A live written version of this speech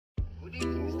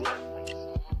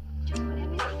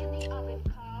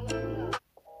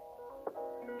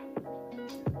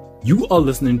You are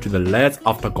listening to the Lads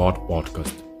After God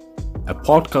podcast, a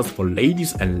podcast for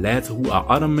ladies and lads who are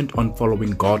adamant on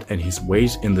following God and His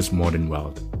ways in this modern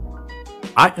world.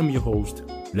 I am your host,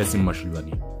 Blessing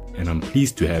Mashulani, and I'm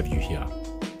pleased to have you here.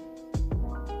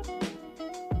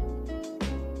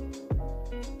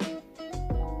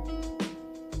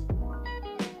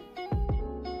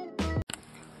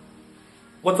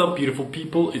 What's up, beautiful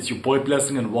people? It's your boy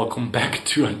Blessing, and welcome back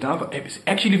to another episode.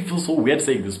 Actually, it feels so weird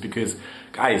saying this because,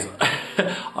 guys,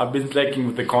 I've been slacking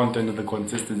with the content and the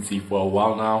consistency for a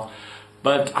while now,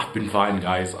 but I've been fine,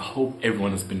 guys. I hope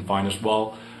everyone has been fine as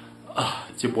well.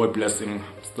 It's your boy Blessing,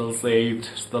 still saved,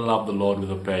 still love the Lord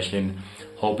with a passion.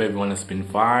 Hope everyone has been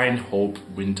fine. Hope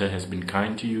winter has been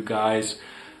kind to you guys.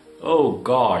 Oh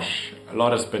gosh, a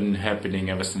lot has been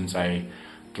happening ever since I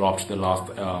dropped the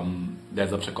last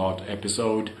Lads After God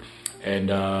episode, and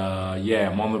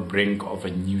I'm on the brink of a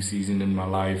new season in my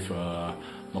life. I'm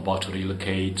about to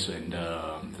relocate, and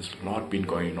there's a lot been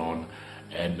going on,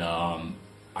 and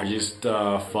I just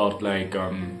felt like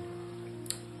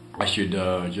I should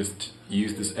just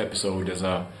use this episode as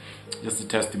a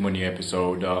testimony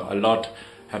episode. A lot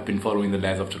have been following the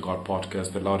Lads After God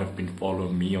podcast. A lot have been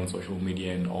following me on social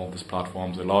media and all these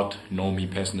platforms. A lot know me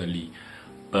personally,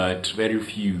 but very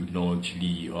few know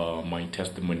actually my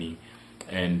testimony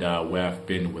and where I've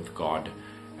been with God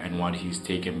and what He's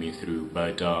taken me through.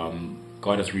 But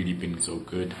God has really been so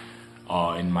good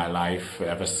in my life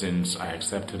ever since I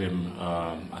accepted Him.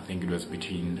 I think it was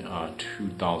between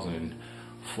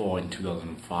 2004 and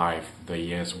 2005, the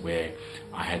years where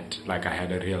I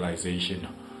had a realization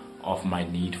of my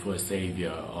need for a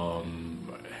Savior,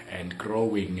 and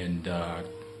growing and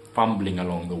fumbling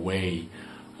along the way.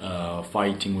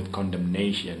 Fighting with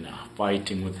condemnation,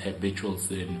 fighting with habitual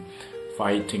sin,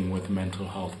 fighting with mental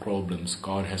health problems.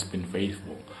 God has been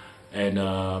faithful, and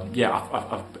I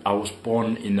was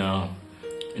born in a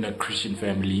Christian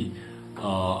family.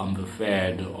 I'm the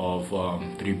third of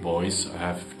 3 boys. I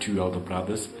have 2 elder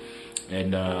brothers,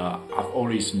 and I've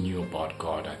always knew about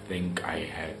God. I think I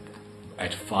had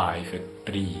at 5, at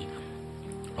 3,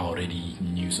 already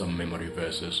knew some memory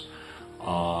verses,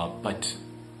 but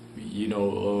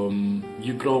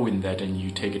you grow in that and you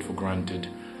take it for granted.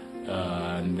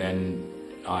 And then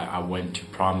I went to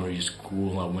primary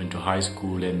school, I went to high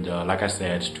school, and like I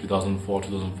said, 2004,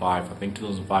 2005, I think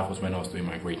 2005 was when I was doing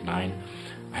my grade 9.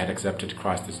 I had accepted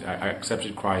Christ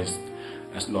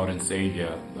as Lord and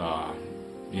Savior,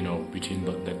 between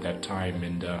that time,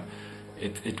 and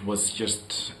it was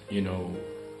just,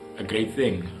 a great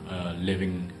thing,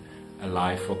 living a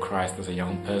life for Christ as a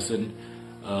young person.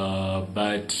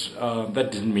 But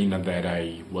that didn't mean that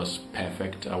I was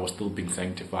perfect. I was still being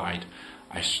sanctified.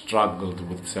 I struggled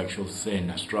with sexual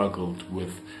sin. I struggled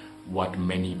with what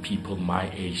many people my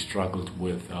age struggled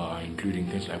with, including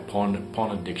things like porn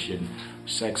addiction,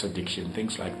 sex addiction,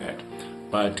 things like that.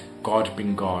 But God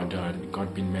being God,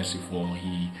 God being merciful,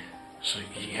 He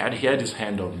had His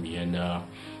hand on me,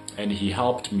 and He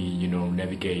helped me,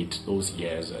 navigate those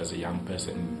years as a young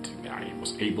person. I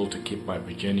was able to keep my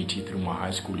virginity through my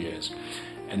high school years.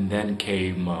 And then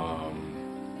came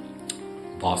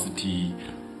varsity.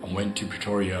 I went to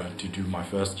Pretoria to do my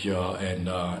first year, and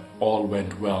all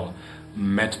went well.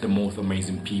 Met the most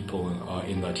amazing people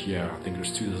in that year. I think it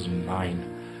was 2009.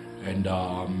 And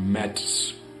met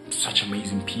such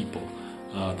amazing people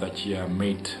that year.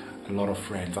 Made a lot of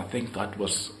friends. I think that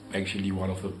was actually one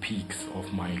of the peaks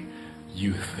of my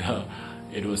youth.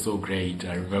 It was so great.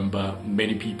 I remember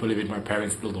many people, even my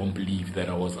parents, still don't believe that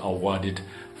I was awarded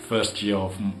first year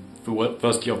of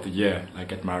the year,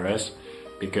 like at Mares,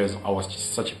 because I was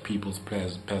just such a people's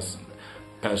person.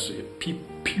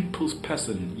 People's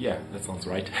person. Yeah, that sounds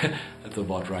right. That's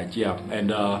about right. Yeah,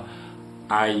 and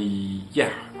I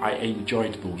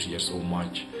enjoyed those years so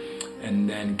much. And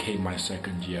then came my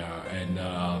second year, and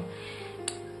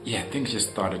things just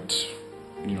started,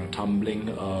 tumbling.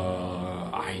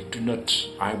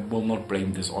 I will not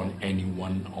blame this on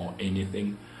anyone or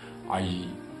anything. I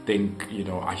think,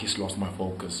 I just lost my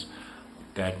focus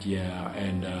that year,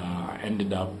 and I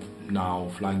ended up now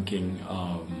flunking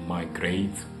my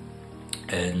grades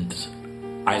and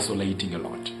isolating a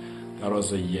lot. That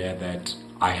was a year that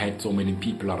I had so many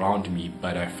people around me,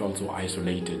 but I felt so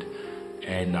isolated,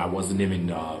 and I wasn't even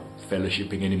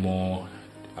fellowshipping anymore.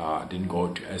 Didn't go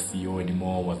to SEO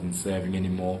anymore, wasn't serving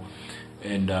anymore,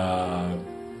 and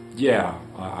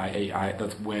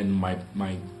that's when my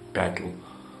battle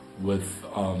with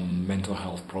mental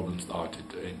health problems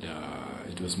started, and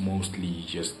it was mostly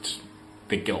just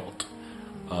the guilt.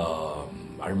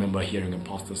 I remember hearing a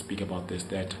pastor speak about this,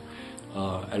 that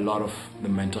a lot of the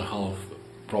mental health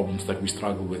problems that we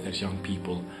struggle with as young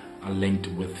people are linked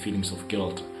with feelings of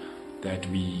guilt, that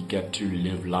we get to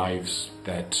live lives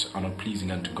that are not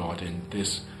pleasing unto God, and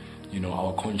this,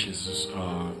 our consciences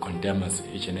condemn us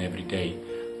each and every day.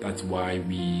 That's why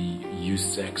we use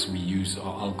sex, we use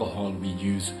alcohol, we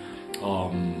use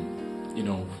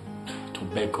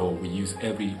tobacco, we use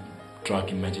every drug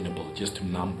imaginable just to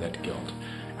numb that guilt.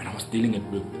 And I was dealing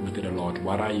with it a lot.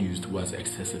 What I used was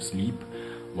excessive sleep.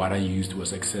 What I used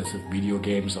was excessive video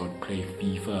games. I would play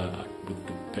FIFA with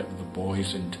the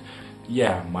boys, and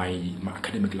my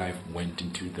academic life went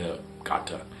into the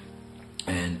gutter.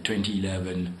 And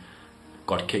 2011,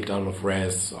 got kicked out of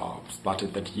res,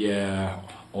 started that year,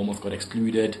 almost got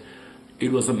excluded.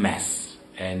 It was a mess,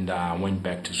 and I went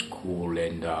back to school,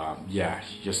 and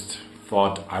just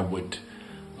thought I would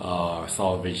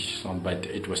salvage some, but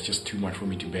it was just too much for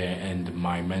me to bear, and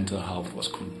my mental health was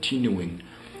continuing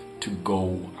to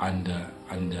go under,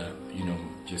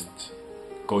 just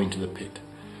go into the pit.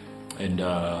 And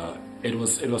it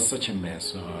was such a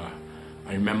mess.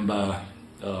 I remember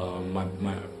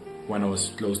when I was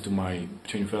close to my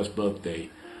 21st birthday,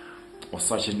 I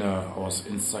was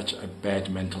in such a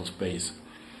bad mental space,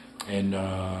 and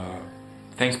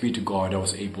thanks be to God, I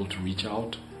was able to reach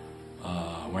out.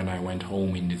 When I went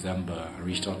home in December, I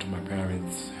reached out to my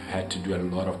parents. Had to do a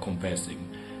lot of confessing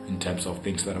in terms of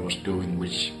things that I was doing,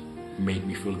 which made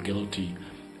me feel guilty.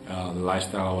 The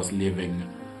lifestyle I was living,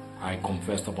 I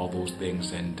confessed about those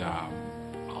things, and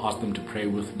asked them to pray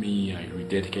with me. I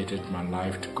rededicated my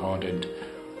life to God, and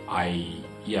I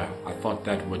thought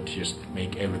that would just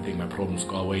make everything, my problems,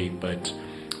 go away. But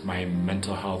my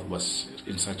mental health was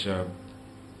in such a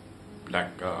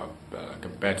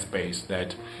bad space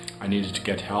that I needed to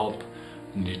get help,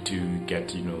 needed to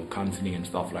get counseling and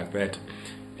stuff like that.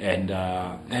 And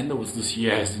then there was this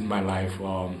years in my life,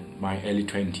 my early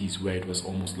 20s, where it was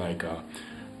almost like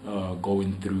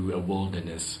going through a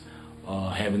wilderness,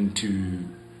 having to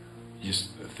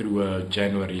just through a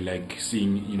January, like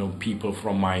seeing people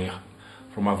from my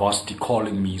varsity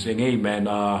calling me saying, "Hey man,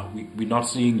 we're not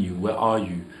seeing you. Where are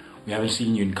you? We haven't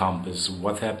seen you in campus.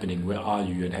 What's happening? Where are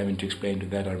you?" And having to explain to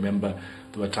that. I remember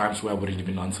there were times where I wouldn't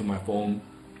even answer my phone.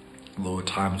 There were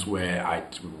times where I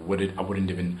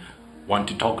wouldn't even want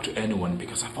to talk to anyone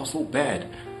because I felt so bad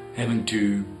having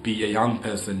to be a young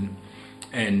person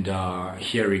and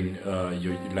hearing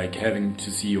having to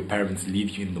see your parents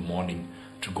leave you in the morning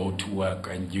to go to work,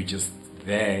 and you're just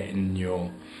there in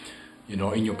your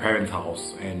in your parents'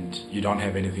 house, and you don't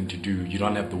have anything to do. You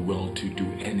don't have the will to do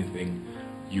anything.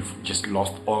 You've just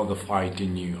lost all the fight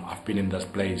in you. I've been in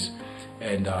that place,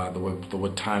 and there were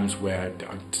times where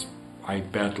I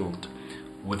battled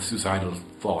with suicidal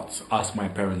thoughts. Ask my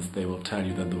parents, they will tell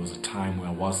you that there was a time where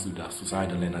I was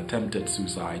suicidal and attempted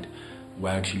suicide,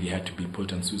 where I actually had to be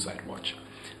put on suicide watch.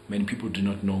 Many people do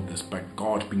not know this, but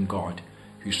God being God,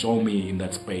 He saw me in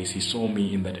that space, He saw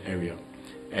me in that area,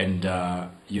 and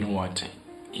you know what?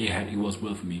 He was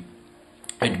with me.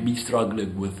 And me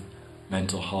struggling with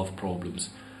mental health problems,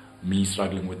 me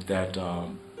struggling with that,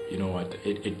 you know what?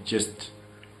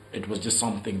 It was just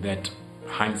something that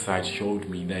hindsight showed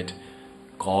me that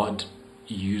God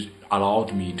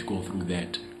allowed me to go through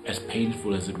that. As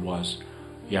painful as it was,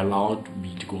 He allowed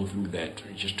me to go through that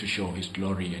just to show His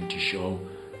glory and to show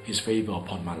His favor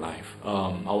upon my life.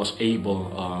 I was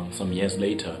able, some years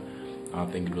later, I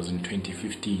think it was in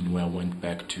 2015, where I went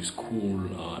back to school,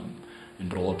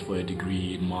 enrolled for a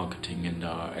degree in marketing, and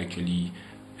actually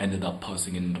ended up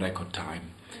passing in record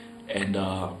time. And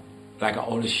like I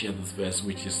always share this verse,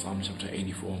 which is Psalm chapter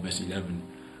 84, verse 11,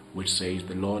 which says,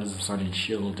 "The Lord is a sun and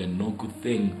shield, and no good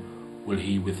thing will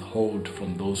He withhold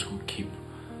from those who keep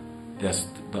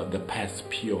the path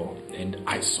pure." And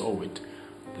I saw it.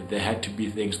 That there had to be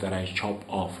things that I chopped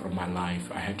off from my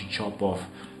life. I had to chop off,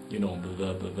 the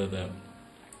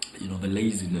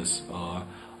laziness. I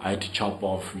had to chop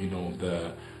off,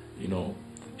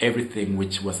 everything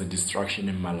which was a distraction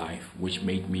in my life, which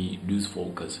made me lose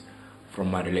focus from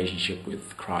my relationship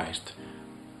with Christ.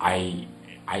 I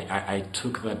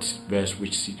took that verse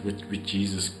which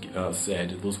Jesus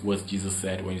said, those words Jesus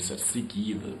said when He said, "Seek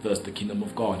ye first the kingdom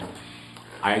of God."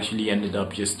 I actually ended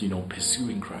up just,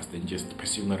 pursuing Christ and just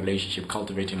pursuing a relationship,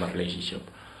 cultivating a relationship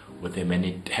with Him. And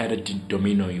it had a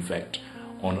domino effect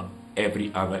on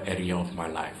every other area of my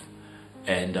life.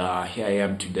 And here I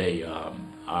am today.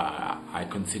 I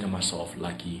consider myself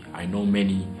lucky. I know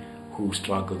many who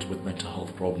struggled with mental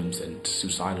health problems and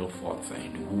suicidal thoughts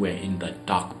and who were in that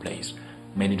dark place.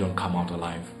 Many don't come out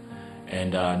alive.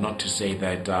 And not to say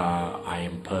that I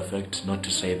am perfect, not to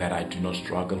say that I do not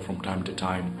struggle from time to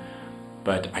time,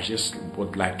 but I just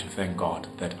would like to thank God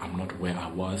that I'm not where I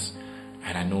was,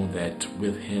 and I know that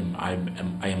with Him I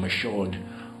am assured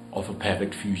of a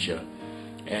perfect future.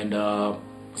 And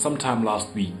sometime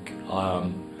last week,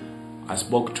 I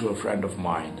spoke to a friend of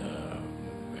mine,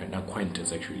 an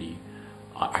acquaintance actually.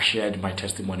 I shared my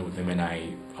testimony with him, and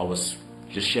I was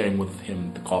just sharing with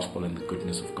him the gospel and the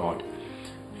goodness of God,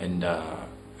 and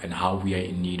how we are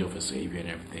in need of a Savior and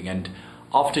everything. And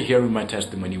after hearing my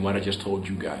testimony, what I just told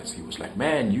you guys, he was like,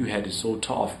 "Man, you had it so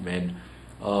tough, man.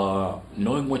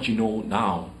 Knowing what you know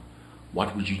now,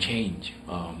 what would you change?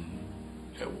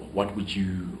 What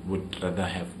would rather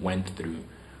have went through,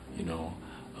 you know?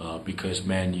 Because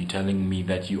man, you're telling me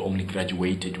that you only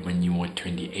graduated when you were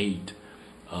 28.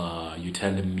 You're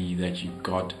telling me that you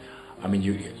got,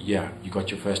 you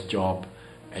got your first job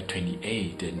at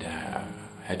 28 and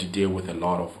had to deal with a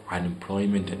lot of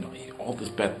unemployment and all these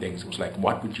bad things. It was like,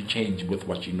 what would you change with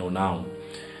what you know now?"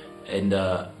 And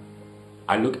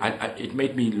it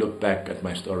made me look back at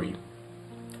my story,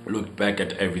 look back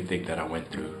at everything that I went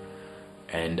through,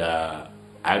 and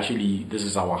actually, this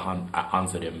is how I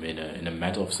answered him in a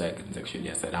matter of seconds. Actually,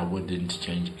 I said I wouldn't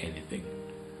change anything.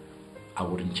 I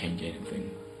wouldn't change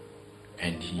anything.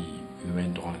 And he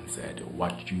went on and said,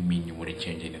 "What do you mean you wouldn't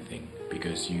change anything?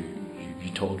 Because you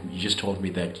just told me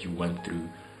that you went through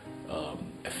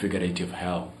a figurative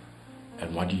hell,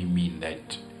 and what do you mean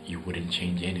that you wouldn't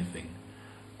change anything?"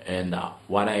 And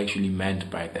what I actually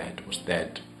meant by that was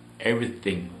that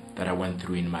everything that I went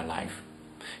through in my life,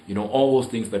 all those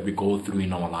things that we go through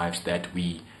in our lives,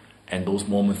 and those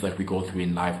moments that we go through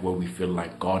in life where we feel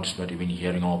like God is not even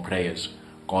hearing our prayers,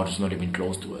 God is not even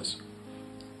close to us.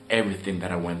 Everything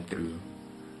that I went through,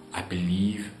 I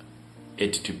believe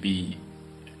it to be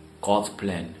God's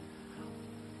plan,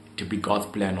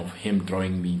 of Him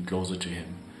drawing me closer to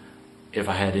Him. If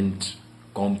I hadn't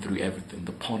gone through everything,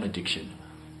 the porn addiction,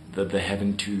 the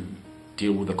having to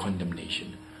deal with the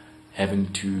condemnation,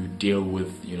 having to deal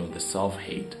with the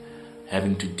self-hate,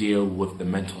 having to deal with the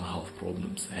mental health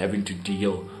problems, having to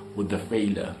deal with the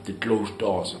failure, the closed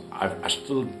doors. I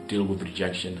still deal with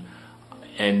rejection,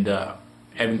 and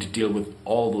having to deal with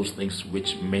all those things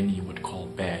which many would call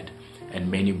bad,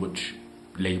 and many would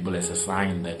label as a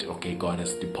sign that, okay, God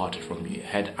has departed from me.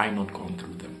 Had I not gone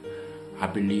through them, I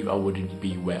believe I wouldn't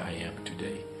be where I am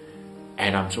today.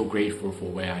 And I'm so grateful for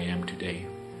where I am today,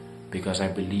 because I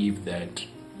believe that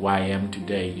where I am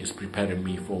today is preparing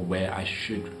me for where I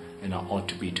should and I ought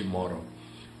to be tomorrow.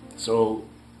 So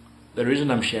the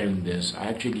reason I'm sharing this, I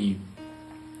actually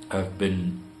have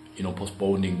been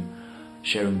postponing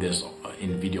sharing this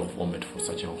in video format for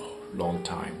such a long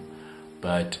time,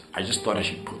 but I just thought I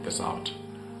should put this out,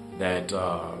 that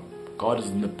God is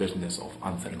in the business of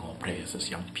answering our prayers as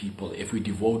young people if we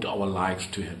devote our lives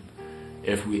to Him.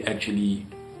 If we actually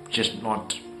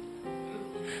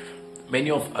many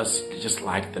of us just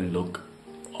like the look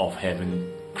of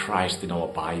having Christ in our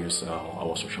bios,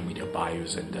 our social media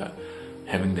bios, and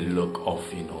having the look of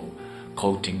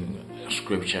quoting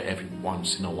scripture every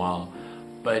once in a while.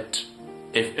 But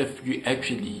if you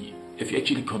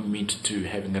actually commit to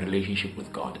having a relationship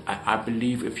with God, I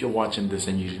believe if you're watching this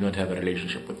and you do not have a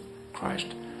relationship with Christ,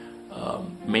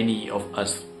 many of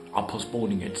us are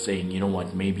postponing it, saying,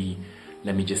 maybe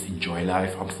let me just enjoy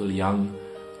life. I'm still young.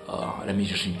 Let me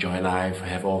just enjoy life,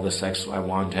 have all the sex I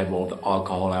want, have all the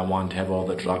alcohol I want, have all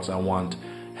the drugs I want,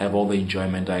 have all the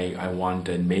enjoyment I want,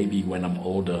 and maybe when I'm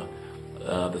older,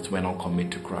 that's when I'll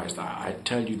commit to Christ. I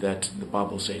tell you that the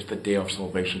Bible says the day of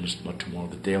salvation is not tomorrow,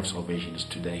 the day of salvation is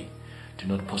today. Do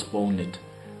not postpone it.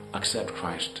 Accept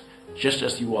Christ just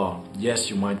as you are. Yes,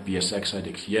 you might be a sex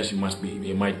addict. Yes, you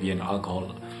might be an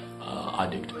alcohol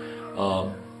addict.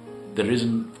 The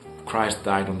reason Christ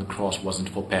died on the cross wasn't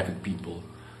for perfect people.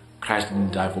 Christ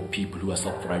didn't die for people who are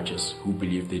self-righteous, who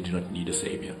believe they do not need a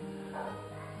Savior.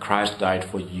 Christ died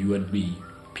for you and me,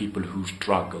 people who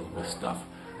struggle with stuff,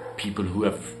 people who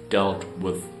have dealt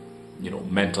with,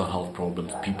 mental health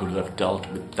problems, people who have dealt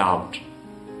with doubt.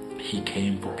 He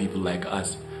came for people like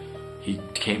us. He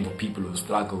came for people who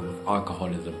struggle with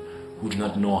alcoholism, who do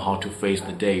not know how to face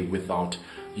the day without,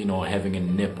 having a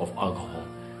nip of alcohol.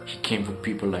 He came for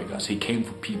people like us. He came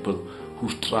for people who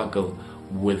struggle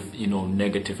with,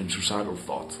 negative and suicidal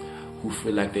thoughts, who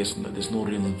feel like there's no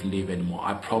reason to live anymore.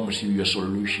 I promise you, your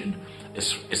solution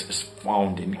is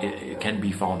found it can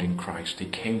be found in Christ. He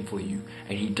came for you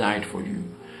and He died for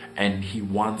you, and He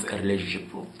wants a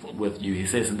relationship with you. He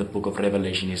says in the book of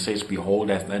Revelation, He says, "Behold,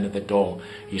 I stand at the door."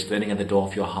 He's standing at the door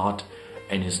of your heart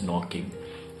and He's knocking,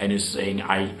 and He's saying,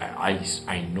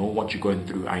 I know what you're going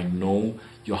through. I know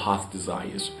your heart's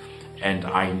desires, and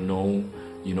I know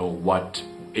what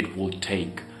it will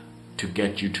take to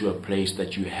get you to a place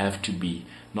that you have to be.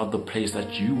 Not the place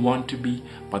that you want to be,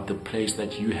 but the place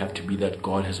that you have to be, that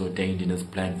God has ordained in His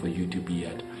plan for you to be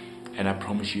at. And I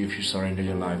promise you, if you surrender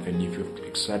your life and if you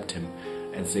accept Him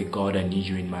and say, God, I need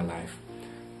you in my life,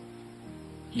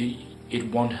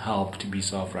 it won't help to be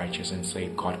self-righteous and say,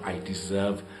 God, I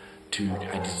deserve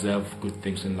good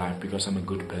things in life because I'm a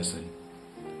good person.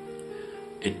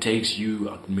 It takes you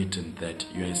admitting that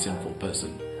you're a sinful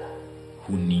person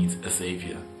who needs a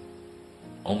Savior.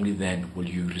 Only then will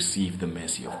you receive the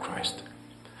mercy of Christ.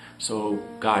 So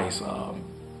guys,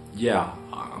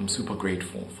 I'm super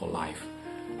grateful for life.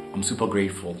 I'm super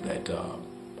grateful that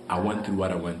I went through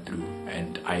what I went through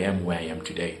and I am where I am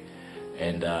today.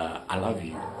 And I love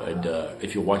you. And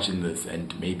if you're watching this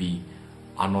and maybe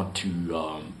are not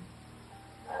too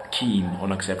keen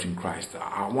on accepting Christ,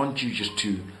 I want you just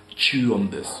to chew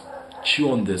on this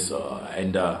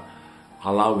and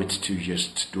allow it to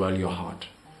just dwell your heart.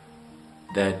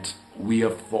 That we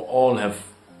all have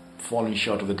fallen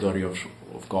short of the glory of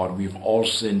God. We've all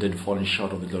sinned and fallen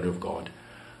short of the glory of God.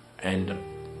 And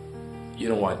you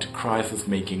know what? Christ is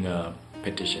making a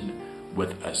petition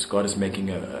with us. God is making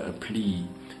a plea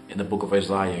in the book of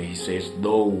Isaiah. He says,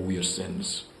 though your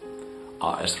sins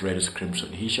are as red as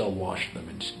crimson, He shall wash them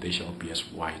and they shall be as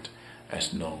white as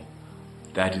snow.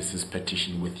 That is His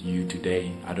petition with you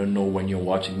today. I don't know when you're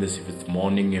watching this, if it's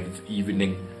morning, if it's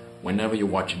evening. Whenever you're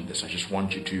watching this, I just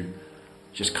want you to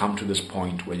just come to this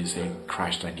point where you say,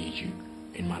 Christ, I need you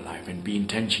in my life, and be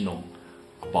intentional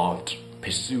about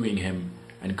pursuing Him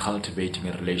and cultivating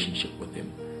a relationship with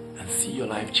Him and see your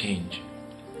life change.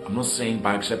 I'm not saying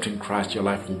by accepting Christ your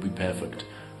life will be perfect.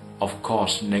 Of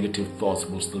course, negative thoughts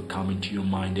will still come into your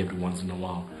mind every once in a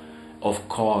while. Of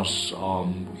course,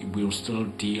 we'll still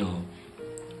deal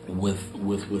with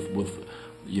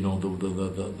you know,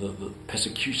 the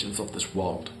persecutions of this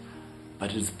world.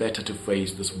 But it's better to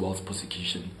face this world's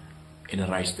persecution in a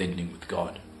right standing with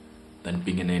God than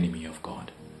being an enemy of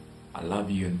God. I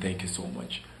love you and thank you so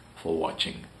much for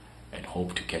watching, and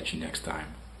hope to catch you next time.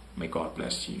 May God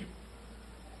bless you.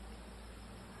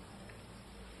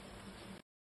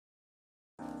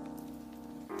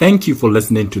 Thank you for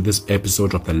listening to this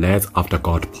episode of the Lads After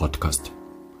God podcast.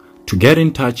 To get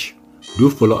in touch, do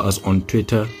follow us on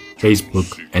Twitter,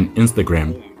 Facebook, and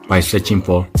Instagram by searching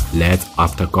for Lads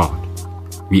After God.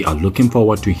 We are looking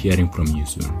forward to hearing from you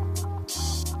soon.